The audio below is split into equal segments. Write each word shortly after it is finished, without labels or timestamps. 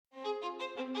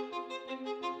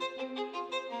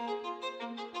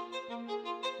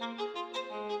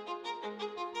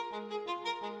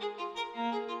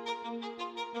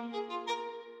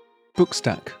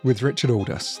Bookstack with Richard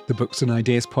Aldous, the Books and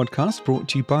Ideas podcast brought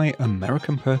to you by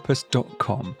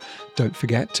AmericanPurpose.com. Don't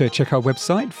forget to check our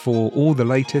website for all the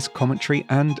latest commentary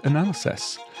and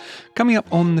analysis. Coming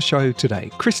up on the show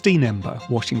today, Christine Ember,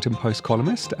 Washington Post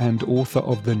columnist and author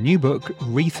of the new book,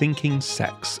 Rethinking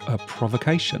Sex, A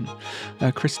Provocation.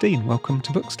 Christine, welcome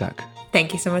to Bookstack.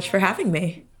 Thank you so much for having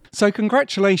me. So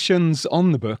congratulations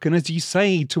on the book. And as you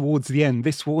say towards the end,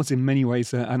 this was in many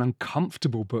ways an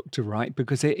uncomfortable book to write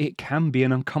because it can be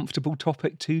an uncomfortable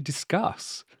topic to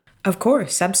discuss. Of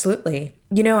course, absolutely.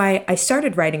 You know, I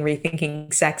started writing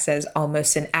Rethinking Sex as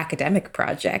almost an academic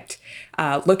project,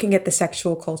 looking at the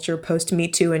sexual culture post-Me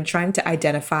Too and trying to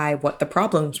identify what the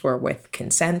problems were with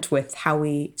consent, with how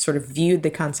we sort of viewed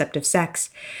the concept of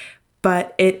sex.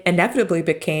 But it inevitably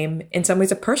became, in some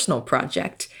ways, a personal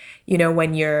project. You know,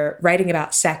 when you're writing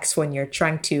about sex, when you're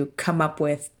trying to come up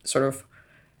with sort of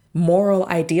moral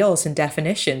ideals and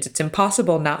definitions, it's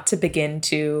impossible not to begin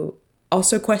to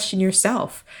also question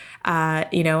yourself.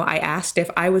 I asked if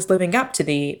I was living up to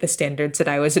the standards that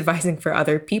I was advising for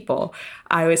other people.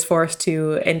 I was forced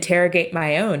to interrogate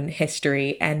my own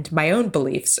history and my own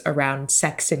beliefs around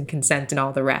sex and consent and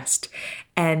all the rest.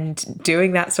 And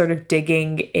doing that sort of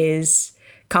digging is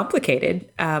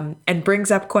complicated and brings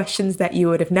up questions that you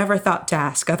would have never thought to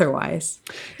ask otherwise.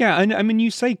 Yeah, and I mean, you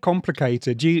say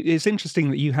complicated. It's interesting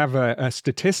that you have a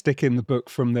statistic in the book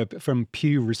from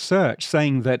Pew Research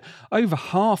saying that over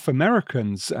half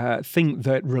Americans think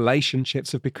that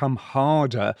relationships have become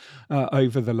harder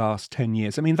over the last 10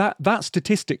 years. I mean, that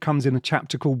statistic comes in a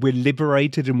chapter called We're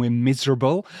Liberated and We're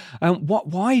Miserable.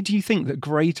 Why do you think that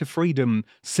greater freedom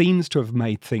seems to have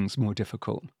made things more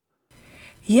difficult?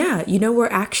 Yeah, you know, we're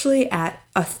actually at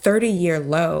a 30-year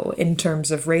low in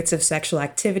terms of rates of sexual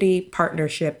activity,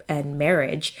 partnership, and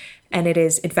marriage. And it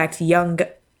is, in fact, young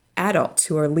adults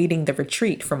who are leading the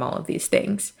retreat from all of these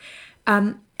things.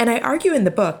 And I argue in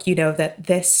the book, you know, that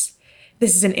this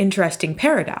is an interesting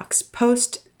paradox.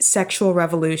 Post-sexual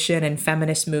revolution and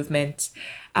feminist movements,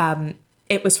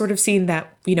 it was sort of seen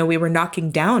that, you know, we were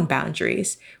knocking down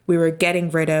boundaries. We were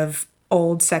getting rid of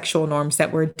old sexual norms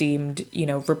that were deemed, you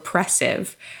know,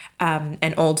 repressive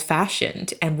and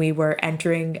old-fashioned. And we were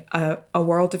entering a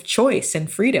world of choice and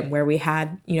freedom where we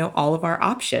had, you know, all of our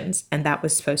options. And that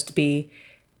was supposed to be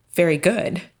very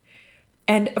good.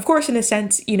 And of course, in a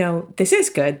sense, you know, this is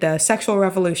good. The sexual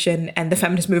revolution and the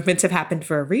feminist movements have happened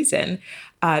for a reason.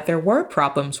 There were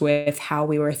problems with how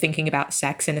we were thinking about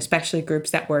sex, and especially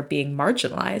groups that were being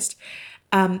marginalized.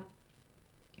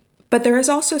 But there is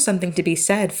also something to be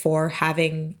said for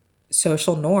having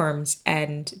social norms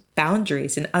and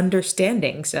boundaries and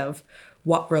understandings of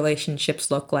what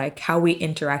relationships look like, how we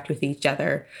interact with each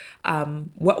other,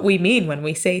 what we mean when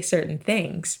we say certain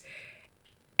things.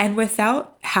 And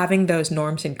without having those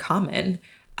norms in common,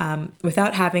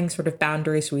 without having sort of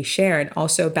boundaries we share, and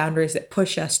also boundaries that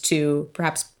push us to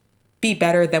perhaps be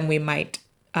better than we might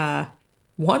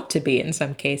want to be in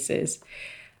some cases,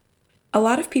 a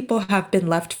lot of people have been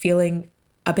left feeling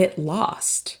a bit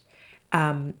lost,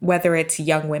 whether it's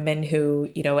young women who,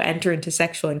 you know, enter into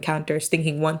sexual encounters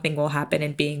thinking one thing will happen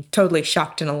and being totally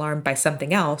shocked and alarmed by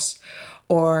something else,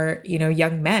 or, you know,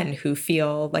 young men who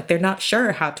feel like they're not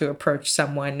sure how to approach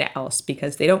someone else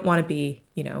because they don't want to be,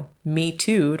 you know, Me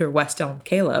Too'd or West Elm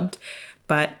Caleb'd,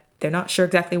 but they're not sure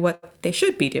exactly what they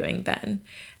should be doing then.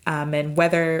 And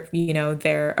whether, you know,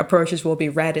 their approaches will be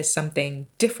read as something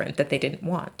different that they didn't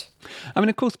want. I mean,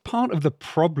 of course, part of the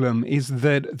problem is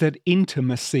that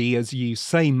intimacy, as you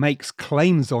say, makes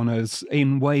claims on us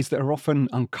in ways that are often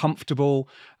uncomfortable,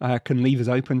 can leave us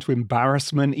open to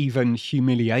embarrassment, even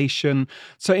humiliation.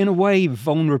 So in a way,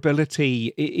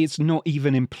 vulnerability is not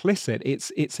even implicit,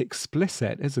 it's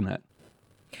explicit, isn't it?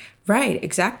 Right,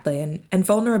 exactly. And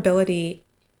vulnerability,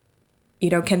 you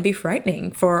know, can be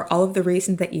frightening for all of the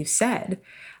reasons that you said.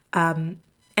 And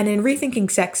in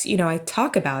Rethinking Sex, you know, I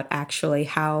talk about actually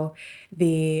how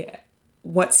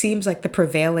what seems like the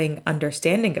prevailing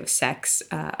understanding of sex,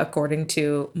 according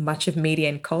to much of media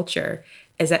and culture,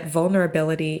 is that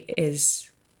vulnerability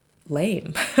is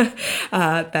lame,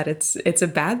 that it's a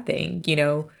bad thing. You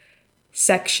know,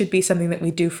 sex should be something that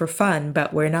we do for fun,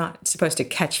 but we're not supposed to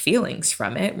catch feelings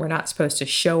from it. We're not supposed to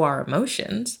show our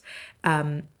emotions.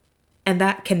 And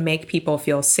that can make people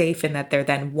feel safe in that they're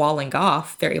then walling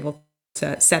off. They're able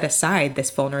to set aside this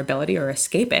vulnerability or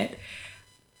escape it.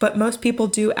 But most people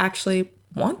do actually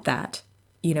want that.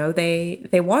 You know, they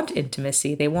want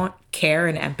intimacy. They want care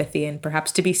and empathy and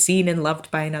perhaps to be seen and loved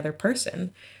by another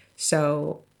person.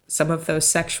 So some of those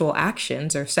sexual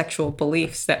actions or sexual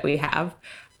beliefs that we have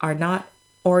are not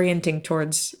orienting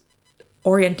towards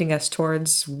orienting us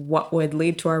towards what would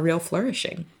lead to our real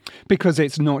flourishing. Because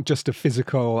it's not just a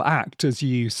physical act, as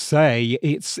you say,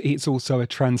 it's also a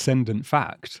transcendent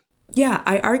fact. Yeah,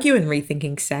 I argue in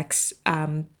Rethinking Sex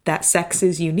that sex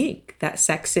is unique, that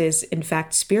sex is, in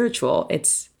fact, spiritual.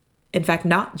 It's, in fact,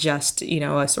 not just,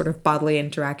 a sort of bodily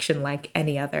interaction like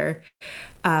any other,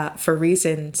 for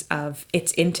reasons of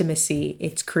its intimacy,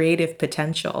 its creative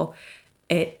potential.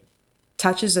 It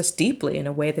touches us deeply in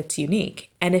a way that's unique.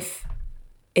 And if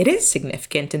it is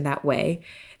significant in that way,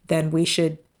 then we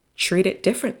should treat it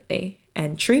differently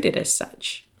and treat it as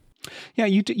such. Yeah,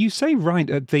 you say right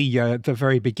at the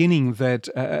very beginning that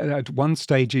at one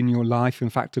stage in your life,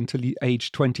 in fact, until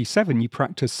age 27, you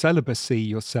practiced celibacy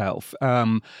yourself.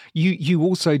 You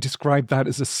also describe that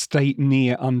as a state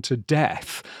near unto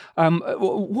death.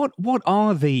 What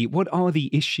are the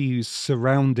issues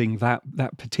surrounding that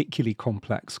particularly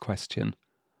complex question?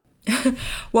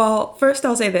 Well, first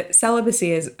I'll say that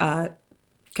celibacy is a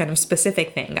kind of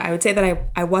specific thing. I would say that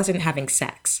I wasn't having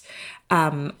sex,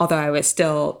 although I was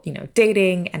still,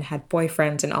 dating and had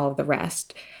boyfriends and all of the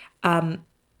rest. And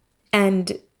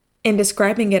in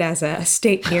describing it as a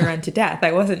state near unto death,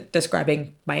 I wasn't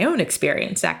describing my own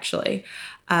experience, actually.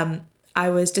 I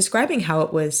was describing how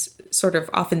it was sort of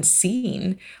often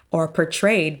seen or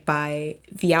portrayed by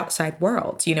the outside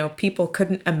world. People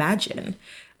couldn't imagine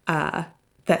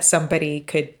that somebody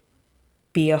could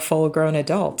be a full grown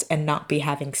adult and not be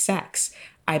having sex.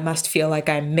 I must feel like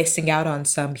I'm missing out on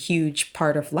some huge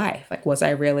part of life. Like, was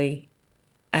I really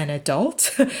an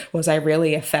adult? Was I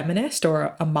really a feminist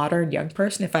or a modern young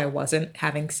person if I wasn't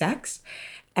having sex?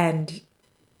 And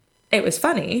it was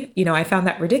funny. I found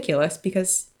that ridiculous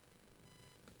because,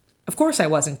 of course, I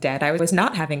wasn't dead. I was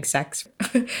not having sex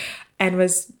and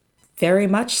was very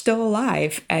much still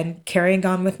alive and carrying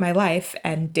on with my life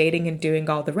and dating and doing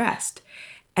all the rest.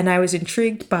 And I was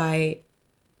intrigued by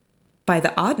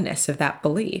the oddness of that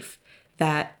belief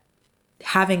that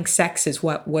having sex is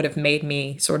what would have made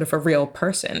me sort of a real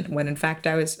person, when in fact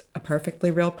I was a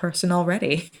perfectly real person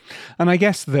already. And I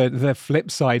guess the flip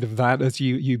side of that, as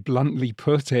you bluntly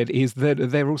put it, is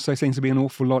that there also seems to be an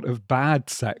awful lot of bad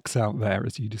sex out there,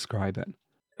 as you describe it.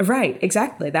 Right,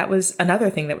 exactly. That was another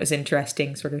thing that was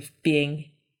interesting, sort of being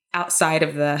outside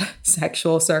of the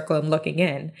sexual circle and looking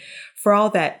in. For all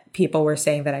that people were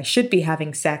saying that I should be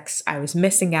having sex, I was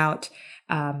missing out.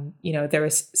 There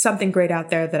was something great out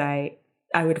there that I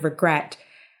would regret.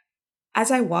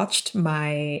 As I watched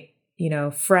my,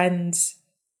 friends,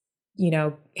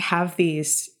 have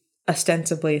these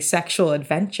ostensibly sexual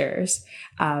adventures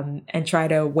and try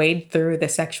to wade through the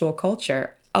sexual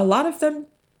culture, a lot of them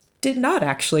did not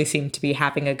actually seem to be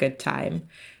having a good time.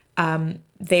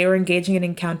 They were engaging in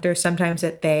encounters sometimes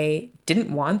that they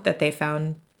didn't want, that they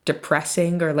found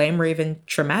depressing or lame or even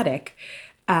traumatic.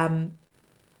 And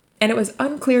it was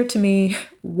unclear to me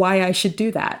why I should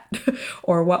do that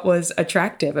or what was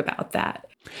attractive about that.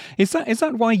 Is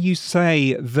that why you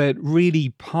say that really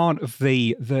part of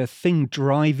the thing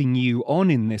driving you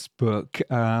on in this book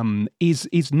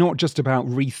is not just about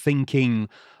rethinking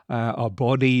our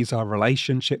bodies, our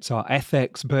relationships, our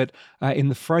ethics, but in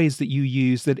the phrase that you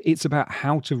use, that it's about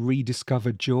how to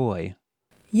rediscover joy?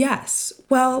 Yes.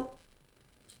 Well,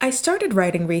 I started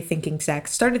writing Rethinking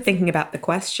Sex, started thinking about the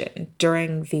question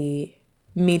during the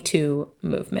Me Too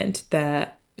movement, the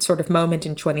sort of moment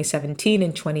in 2017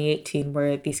 and 2018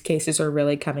 where these cases are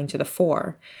really coming to the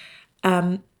fore.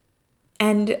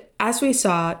 And as we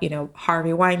saw,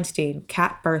 Harvey Weinstein,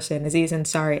 Kat Burson, Aziz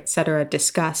Ansari, et cetera,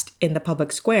 discussed in the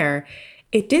public square,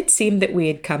 it did seem that we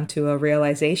had come to a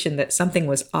realization that something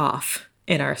was off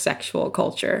in our sexual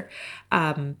culture,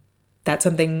 that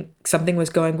something was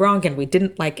going wrong and we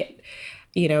didn't like it.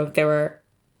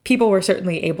 People were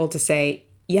certainly able to say,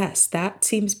 yes, that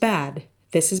seems bad.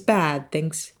 This is bad.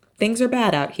 Things are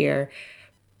bad out here.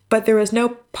 But there was no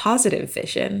positive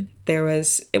vision.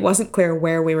 It wasn't clear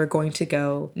where we were going to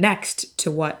go next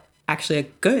to what actually a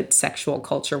good sexual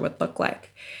culture would look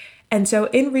like. And so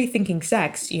in Rethinking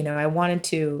Sex, I wanted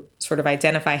to sort of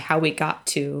identify how we got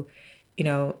to,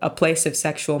 a place of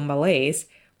sexual malaise,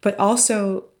 but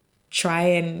also try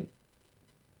and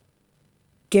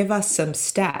give us some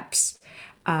steps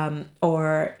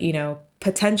or,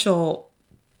 potential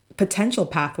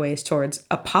pathways towards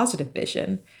a positive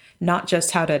vision, not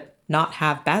just how to not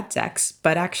have bad sex,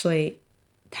 but actually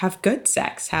have good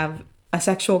sex, have a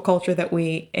sexual culture that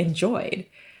we enjoyed.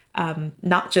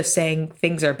 Not just saying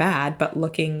things are bad, but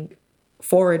looking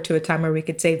forward to a time where we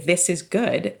could say, this is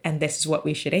good and this is what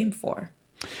we should aim for.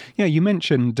 Yeah, you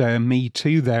mentioned Me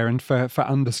Too there, and for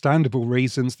understandable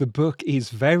reasons, the book is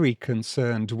very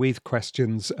concerned with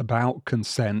questions about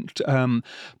consent.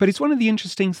 But it's one of the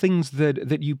interesting things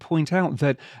that you point out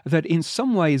that in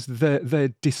some ways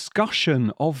the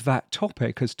discussion of that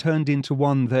topic has turned into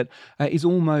one that is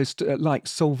almost like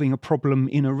solving a problem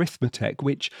in arithmetic,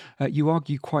 which you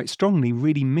argue quite strongly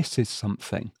really misses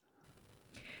something.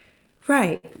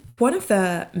 Right. One of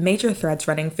the major threads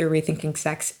running through Rethinking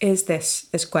Sex is this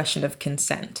question of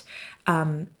consent.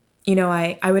 I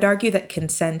would argue that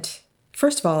consent,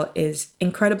 first of all, is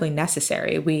incredibly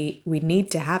necessary. We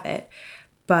need to have it,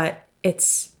 but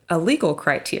it's a legal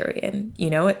criterion.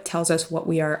 It tells us what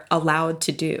we are allowed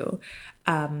to do.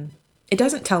 It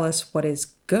doesn't tell us what is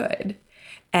good.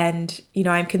 And,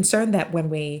 I'm concerned that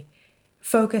when we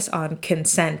focus on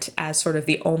consent as sort of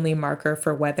the only marker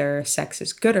for whether sex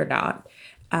is good or not,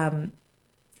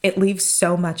 it leaves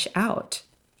so much out.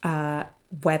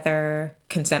 Whether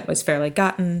consent was fairly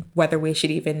gotten, whether we should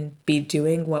even be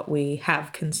doing what we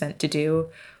have consent to do,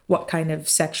 what kind of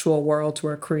sexual worlds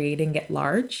we're creating at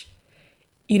large.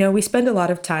 We spend a lot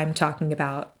of time talking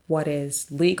about what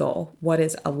is legal, what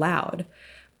is allowed,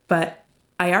 but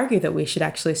I argue that we should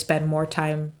actually spend more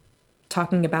time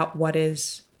talking about what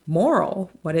is moral,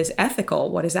 what is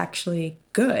ethical, what is actually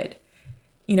good.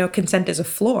 Consent is a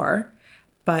floor,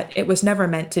 but it was never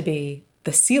meant to be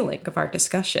the ceiling of our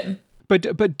discussion.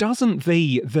 But doesn't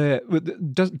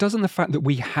the fact that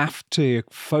we have to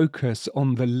focus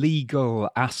on the legal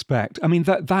aspect? I mean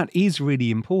that is really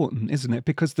important, isn't it?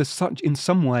 Because there's such, in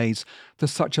some ways,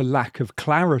 there's such a lack of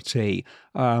clarity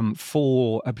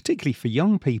for particularly for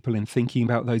young people in thinking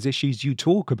about those issues. You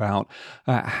talk about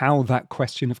how that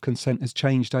question of consent has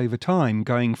changed over time,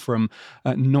 going from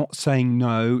not saying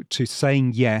no to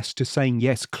saying yes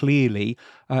clearly,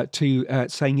 to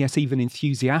saying yes even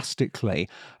enthusiastically.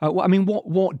 I mean,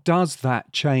 what does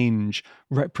that change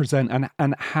represent,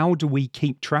 and how do we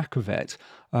keep track of it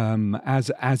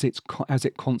as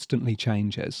it constantly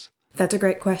changes? That's a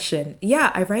great question.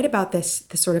 Yeah, I write about this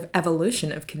sort of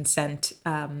evolution of consent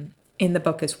in the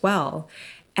book as well,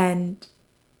 and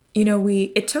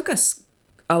we it took us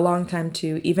a long time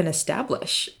to even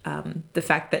establish the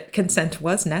fact that consent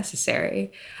was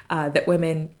necessary, that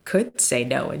women could say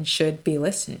no and should be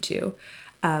listened to.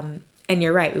 And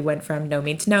you're right, we went from no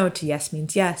means no to yes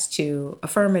means yes to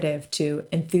affirmative to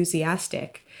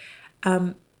enthusiastic.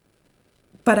 But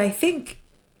I think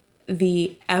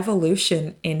the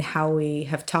evolution in how we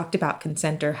have talked about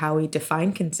consent or how we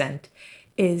define consent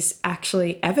is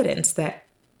actually evidence that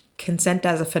consent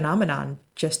as a phenomenon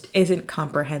just isn't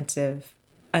comprehensive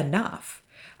enough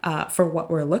for what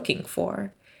we're looking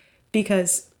for.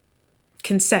 Because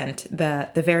consent, the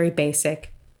very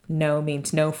basic no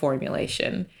means no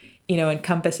formulation,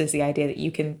 encompasses the idea that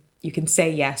you can say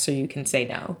yes or you can say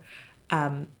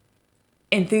no.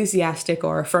 Enthusiastic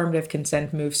or affirmative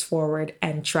consent moves forward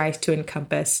and tries to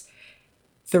encompass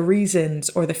the reasons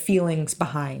or the feelings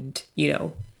behind,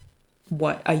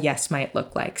 what a yes might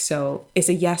look like. So is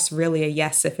a yes really a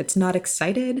yes if it's not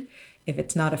excited? If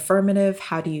it's not affirmative,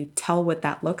 how do you tell what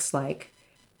that looks like?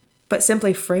 But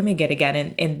simply framing it again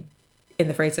in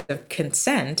the phrase of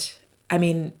consent, I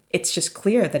mean, it's just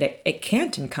clear that it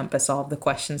can't encompass all of the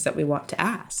questions that we want to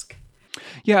ask.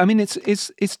 Yeah, I mean it's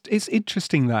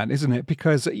interesting that, isn't it?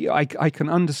 Because I can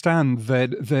understand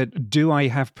that do I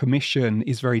have permission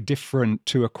is very different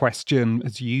to a question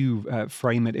as you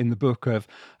frame it in the book of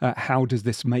how does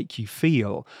this make you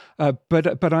feel?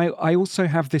 But I also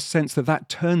have this sense that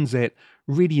turns it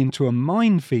really into a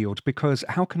minefield, because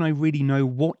how can I really know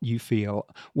what you feel?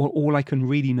 Well, all I can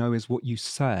really know is what you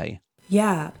say.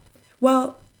 Yeah.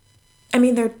 Well, I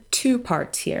mean, there are two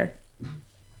parts here.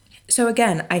 So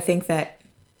again, I think that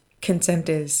consent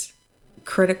is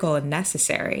critical and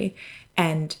necessary.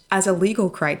 And as a legal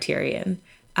criterion,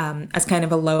 as kind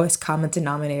of a lowest common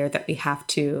denominator that we have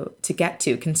to get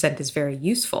to, consent is very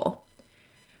useful.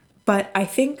 But I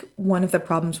think one of the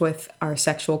problems with our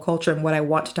sexual culture, and what I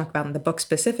want to talk about in the book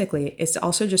specifically, is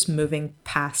also just moving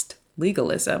past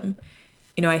legalism.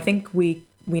 I think we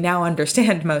now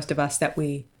understand, most of us, that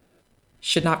we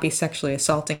should not be sexually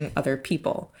assaulting other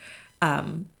people.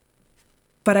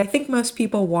 But I think most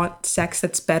people want sex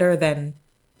that's better than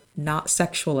not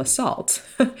sexual assault.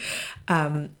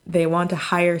 They want a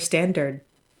higher standard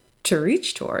to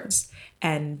reach towards.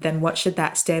 And then what should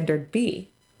that standard be?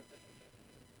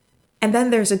 And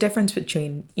then there's a difference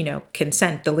between,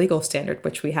 consent, the legal standard,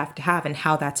 which we have to have, and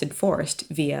how that's enforced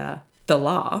via the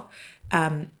law,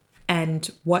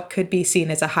 and what could be seen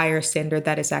as a higher standard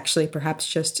that is actually perhaps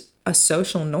just a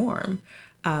social norm,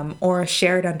 or a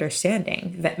shared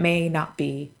understanding that may not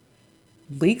be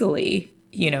legally,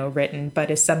 written, but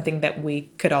is something that we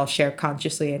could all share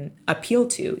consciously and appeal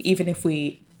to, even if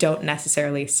we don't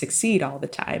necessarily succeed all the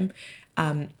time.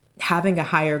 Having a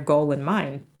higher goal in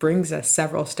mind brings us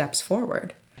several steps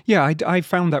forward. Yeah, I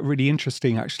found that really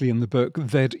interesting actually in the book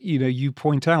that you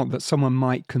point out that someone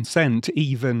might consent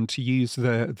even to use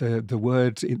the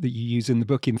word that you use in the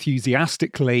book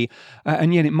enthusiastically,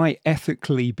 and yet it might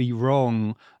ethically be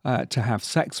wrong to have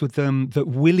sex with them. That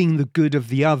willing the good of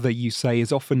the other, you say,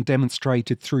 is often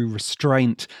demonstrated through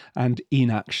restraint and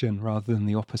inaction rather than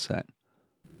the opposite.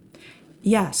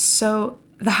 Yes. So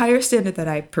the higher standard that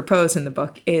I propose in the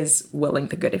book is willing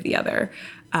the good of the other,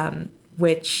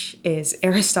 which is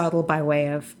Aristotle by way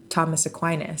of Thomas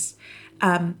Aquinas.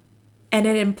 And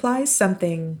it implies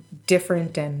something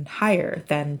different and higher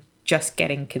than just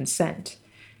getting consent.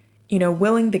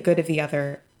 Willing the good of the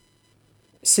other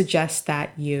suggests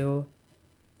that you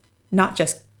not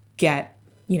just get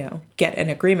an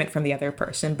agreement from the other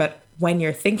person, but when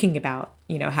you're thinking about,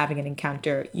 having an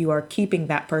encounter, you are keeping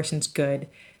that person's good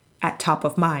at top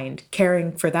of mind,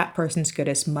 caring for that person's good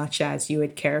as much as you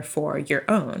would care for your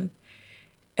own.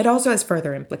 It also has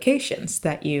further implications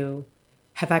that you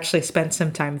have actually spent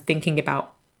some time thinking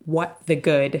about what the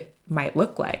good might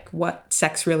look like, what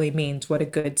sex really means, what a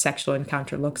good sexual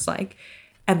encounter looks like,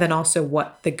 and then also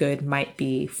what the good might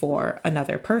be for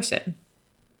another person.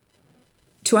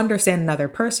 To understand another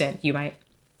person, you might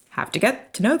have to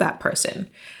get to know that person.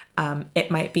 It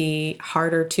might be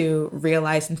harder to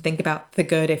realize and think about the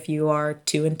good if you are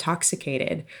too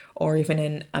intoxicated or even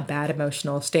in a bad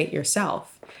emotional state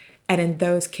yourself. And in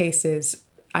those cases,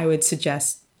 I would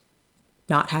suggest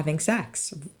not having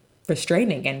sex,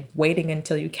 restraining and waiting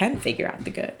until you can figure out the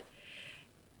good.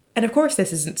 And of course,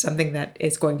 this isn't something that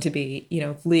is going to be,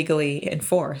 legally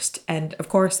enforced. And of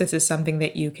course, this is something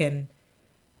that you can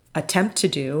attempt to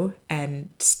do and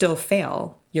still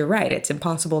fail. You're right, it's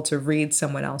impossible to read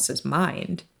someone else's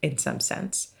mind in some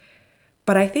sense.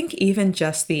 But I think even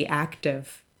just the act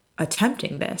of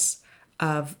attempting this,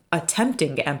 of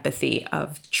attempting empathy,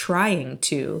 of trying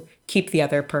to keep the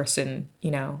other person,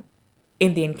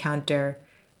 in the encounter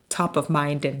top of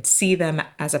mind and see them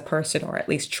as a person, or at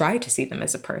least try to see them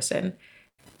as a person,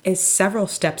 is several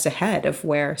steps ahead of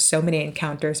where so many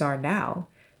encounters are now,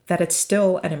 that it's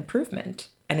still an improvement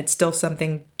and it's still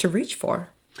something to reach for.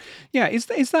 Yeah, is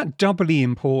that doubly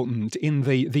important in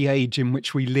the age in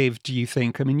which we live, do you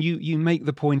think? I mean, you make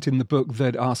the point in the book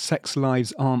that our sex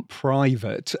lives aren't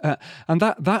private, and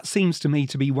that seems to me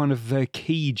to be one of the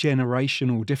key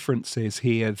generational differences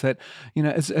here, that,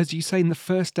 as you say, in the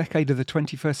first decade of the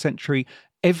 21st century,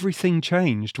 everything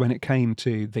changed when it came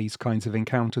to these kinds of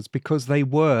encounters because they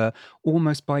were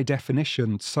almost by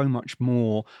definition so much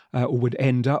more, or would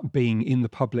end up being in the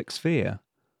public sphere.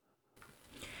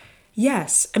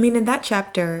 Yes. I mean, in that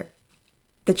chapter,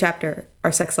 the chapter,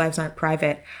 Our Sex Lives Aren't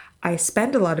Private, I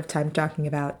spend a lot of time talking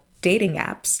about dating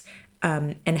apps,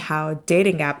 and how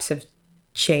dating apps have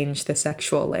changed the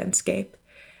sexual landscape.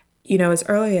 As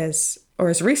early as, or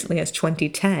as recently as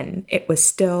 2010, it was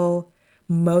still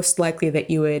most likely that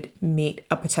you would meet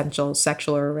a potential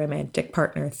sexual or romantic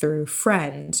partner through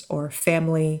friends or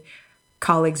family,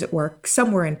 colleagues at work,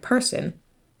 somewhere in person.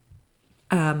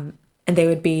 And they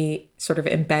would be sort of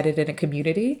embedded in a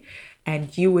community,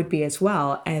 and you would be as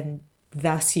well. And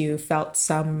thus you felt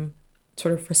some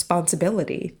sort of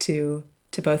responsibility to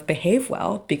both behave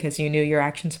well because you knew your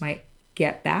actions might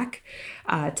get back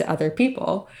to other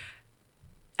people.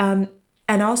 And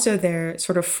also their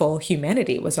sort of full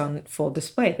humanity was on full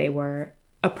display. They were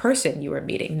a person you were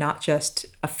meeting, not just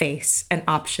a face, an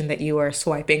option that you were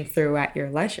swiping through at your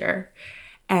leisure.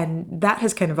 And that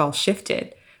has kind of all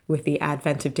shifted with the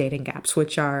advent of dating apps,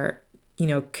 which are,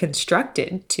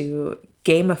 constructed to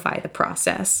gamify the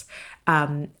process,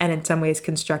 and in some ways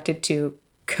constructed to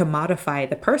commodify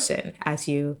the person as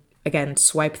you, again,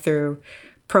 swipe through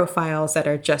profiles that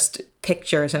are just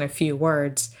pictures and a few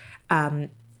words, and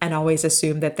always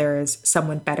assume that there is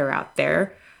someone better out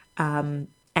there, and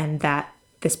that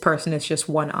this person is just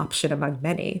one option among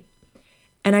many.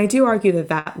 And I do argue that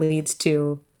that leads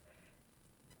to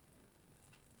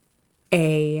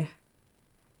a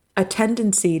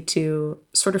tendency to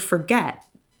sort of forget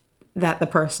that the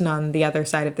person on the other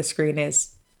side of the screen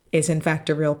is in fact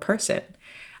a real person,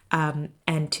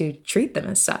 and to treat them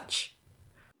as such.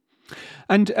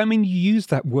 And I mean, you use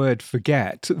that word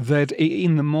forget, that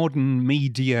in the modern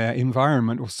media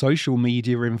environment or social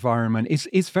media environment,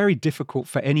 it's very difficult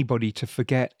for anybody to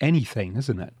forget anything,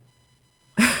 isn't it?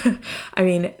 I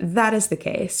mean, that is the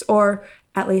case, or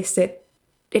at least it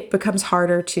becomes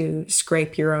harder to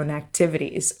scrape your own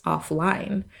activities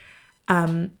offline.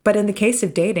 But in the case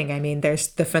of dating, I mean, there's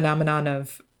the phenomenon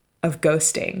of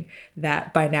ghosting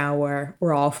that by now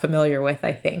we're all familiar with,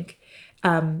 I think.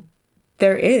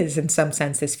 There is, in some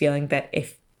sense, this feeling that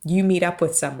if you meet up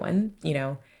with someone,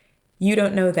 you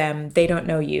don't know them, they don't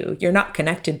know you, you're not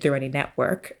connected through any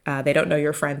network, they don't know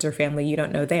your friends or family, you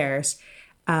don't know theirs,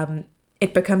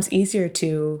 it becomes easier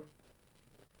to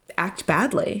act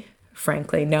badly,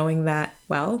 frankly, knowing that,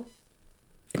 well,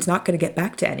 it's not going to get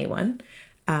back to anyone.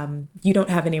 You don't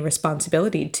have any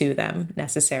responsibility to them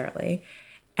necessarily.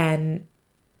 And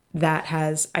that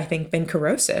has, I think, been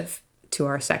corrosive to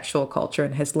our sexual culture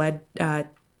and has led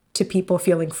to people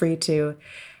feeling free to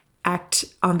act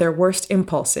on their worst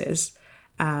impulses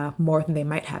more than they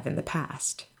might have in the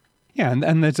past. Yeah,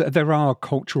 and there are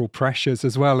cultural pressures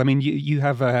as well. I mean, you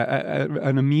have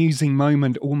an amusing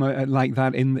moment almost like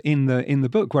that in the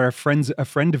book, where a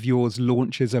friend of yours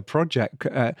launches a project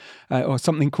or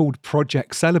something called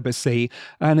Project Celibacy,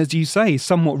 and as you say,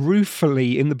 somewhat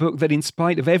ruefully in the book, that in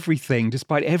spite of everything,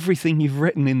 despite everything you've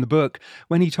written in the book,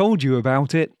 when he told you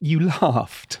about it, you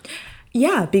laughed.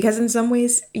 Yeah, because in some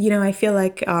ways, I feel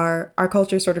like our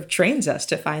culture sort of trains us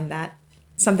to find that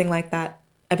something like that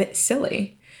a bit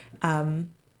silly.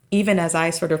 Even as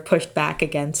I sort of pushed back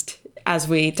against, as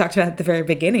we talked about at the very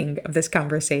beginning of this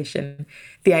conversation,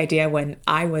 the idea when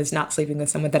I was not sleeping with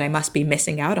someone that I must be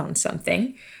missing out on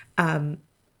something.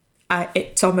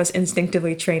 It's almost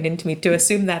instinctively trained into me to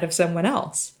assume that of someone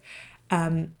else.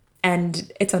 And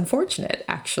it's unfortunate,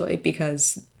 actually,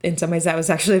 because in some ways that was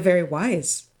actually a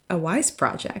wise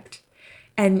project.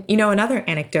 And, another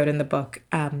anecdote in the book,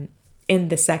 in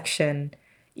the section,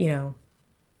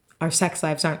 our sex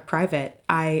lives aren't private,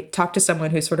 I talked to someone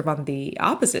who's sort of on the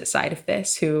opposite side of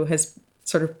this, who has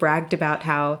sort of bragged about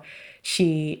how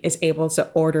she is able to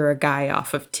order a guy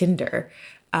off of Tinder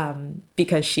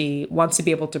because she wants to be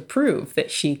able to prove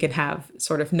that she can have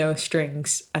sort of no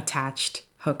strings attached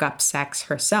hookup sex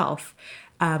herself.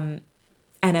 And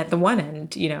at the one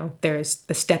end, there's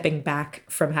the stepping back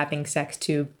from having sex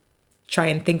to try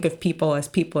and think of people as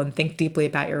people and think deeply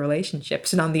about your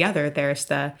relationships. And on the other, there's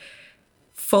the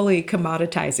fully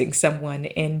commoditizing someone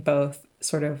in both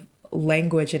sort of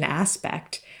language and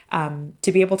aspect,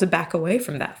 to be able to back away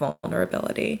from that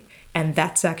vulnerability. And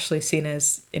that's actually seen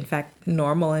as, in fact,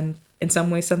 normal and in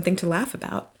some ways something to laugh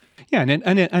about. Yeah,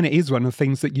 and it is one of the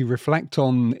things that you reflect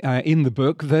on in the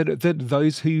book, that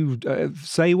those who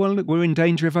say, well, look, we're in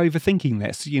danger of overthinking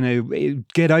this,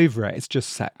 get over it, it's just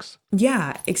sex.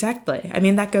 Yeah, exactly. I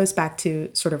mean, that goes back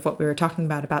to sort of what we were talking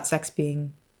about sex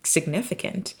being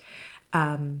significant.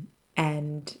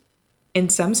 And in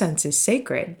some senses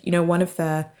sacred. One of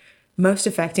the most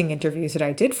affecting interviews that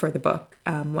I did for the book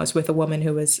was with a woman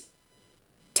who was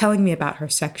telling me about her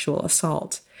sexual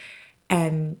assault.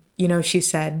 And, she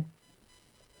said,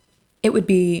 it would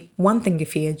be one thing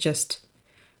if he had just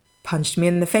punched me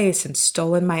in the face and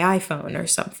stolen my iPhone or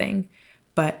something,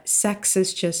 but sex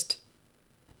is just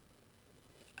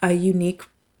a unique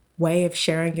way of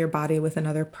sharing your body with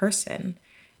another person.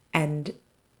 And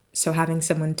so having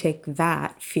someone take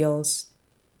that feels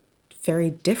very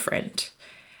different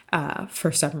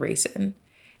for some reason.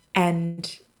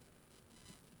 And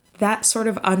that sort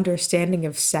of understanding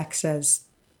of sex as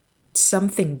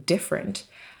something different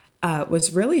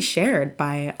was really shared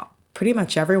by pretty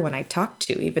much everyone I talked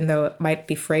to, even though it might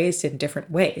be phrased in different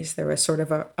ways. There was sort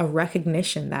of a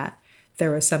recognition that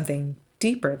there was something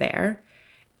deeper there,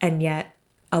 and yet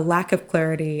a lack of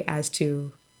clarity as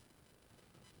to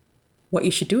what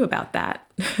you should do about that,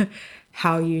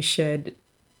 how you should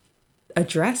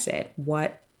address it,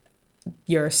 what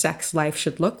your sex life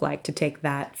should look like to take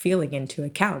that feeling into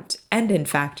account. And in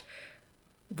fact,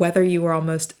 whether you were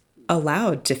almost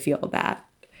allowed to feel that,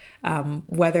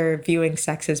 whether viewing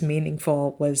sex as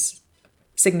meaningful was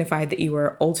signified that you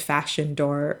were old-fashioned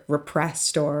or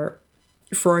repressed or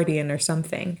Freudian or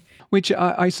something. Which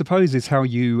I suppose is how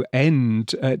you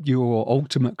end at your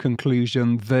ultimate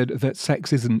conclusion that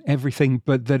sex isn't everything,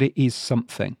 but that it is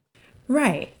something.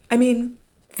 Right. I mean,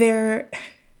 there's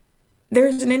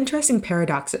an interesting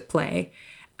paradox at play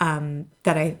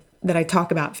that I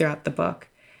talk about throughout the book.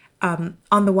 On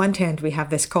the one hand, we have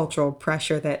this cultural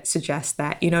pressure that suggests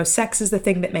that, sex is the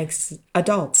thing that makes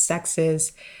adults. Sex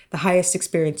is the highest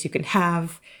experience you can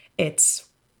have. It's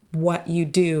what you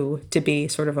do to be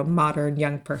sort of a modern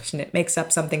young person. It makes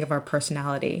up something of our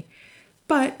personality.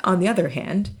 But on the other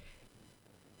hand,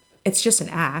 it's just an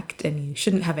act and you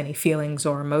shouldn't have any feelings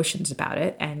or emotions about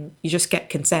it, and you just get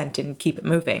consent and keep it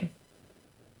moving.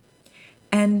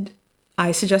 And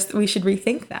I suggest that we should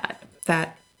rethink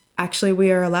that actually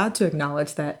we are allowed to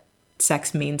acknowledge that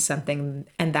sex means something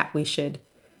and that we should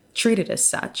treat it as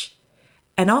such.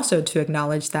 And also to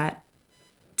acknowledge that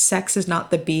sex is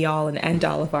not the be all and end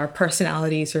all of our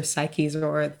personalities or psyches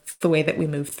or the way that we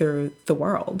move through the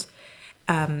world.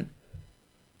 And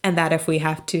that if we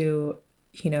have to,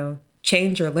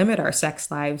 change or limit our sex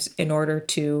lives in order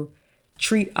to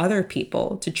treat other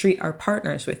people, to treat our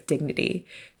partners with dignity,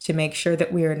 to make sure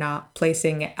that we are not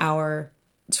placing our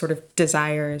sort of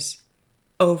desires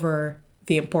over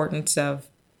the importance of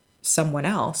someone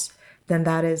else, then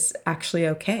that is actually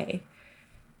okay.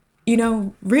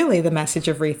 Really the message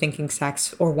of Rethinking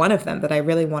Sex, or one of them that I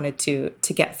really wanted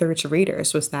to get through to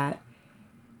readers, was that,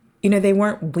 they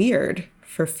weren't weird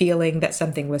for feeling that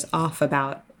something was off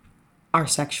about our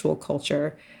sexual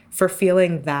culture, for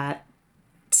feeling that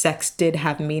sex did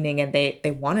have meaning and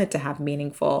they wanted to have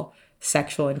meaningful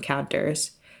sexual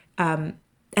encounters. And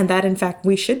that, in fact,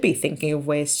 we should be thinking of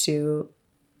ways to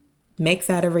make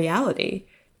that a reality,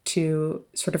 to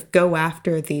sort of go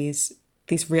after these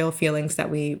real feelings that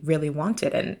we really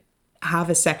wanted and have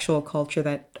a sexual culture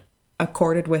that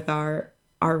accorded with our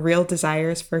real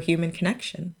desires for human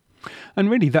connection. And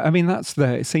really,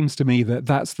 it seems to me that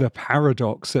that's the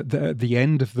paradox at the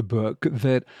end of the book,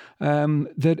 that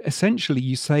that essentially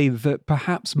you say that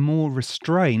perhaps more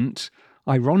restraint,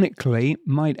 ironically,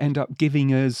 might end up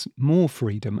giving us more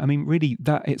freedom. Really,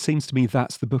 that it seems to me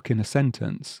that's the book in a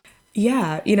sentence.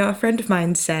 Yeah, a friend of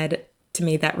mine said to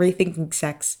me that Rethinking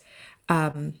Sex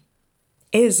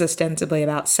is ostensibly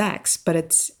about sex, but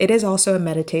it is also a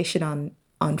meditation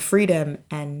on freedom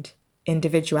and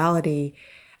individuality,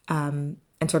 and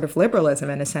sort of liberalism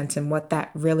in a sense, and what that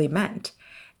really meant.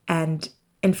 And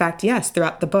in fact, yes,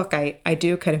 throughout the book, I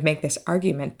do kind of make this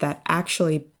argument that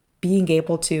actually being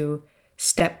able to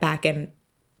step back and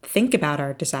think about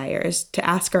our desires, to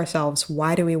ask ourselves,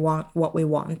 why do we want what we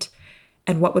want?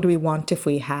 And what would we want if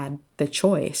we had the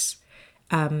choice?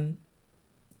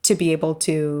 To be able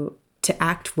to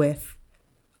act with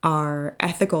our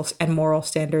ethical and moral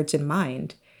standards in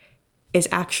mind is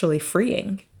actually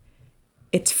freeing.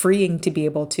 It's freeing to be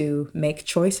able to make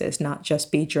choices, not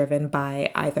just be driven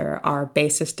by either our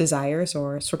basest desires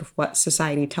or sort of what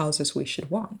society tells us we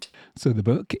should want. So the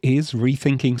book is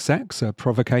Rethinking Sex, a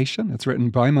Provocation. It's written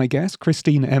by my guest,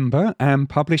 Christine Ember, and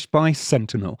published by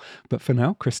Sentinel. But for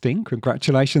now, Christine,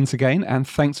 congratulations again, and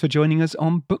thanks for joining us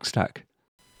on Bookstack.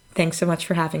 Thanks so much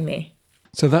for having me.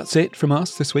 So that's it from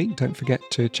us this week. Don't forget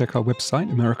to check our website,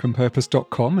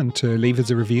 AmericanPurpose.com, and to leave us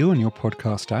a review on your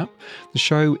podcast app. The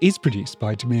show is produced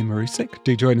by Damir Marusik.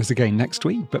 Do join us again next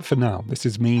week. But for now, this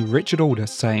is me, Richard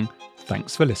Aldous, saying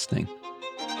thanks for listening.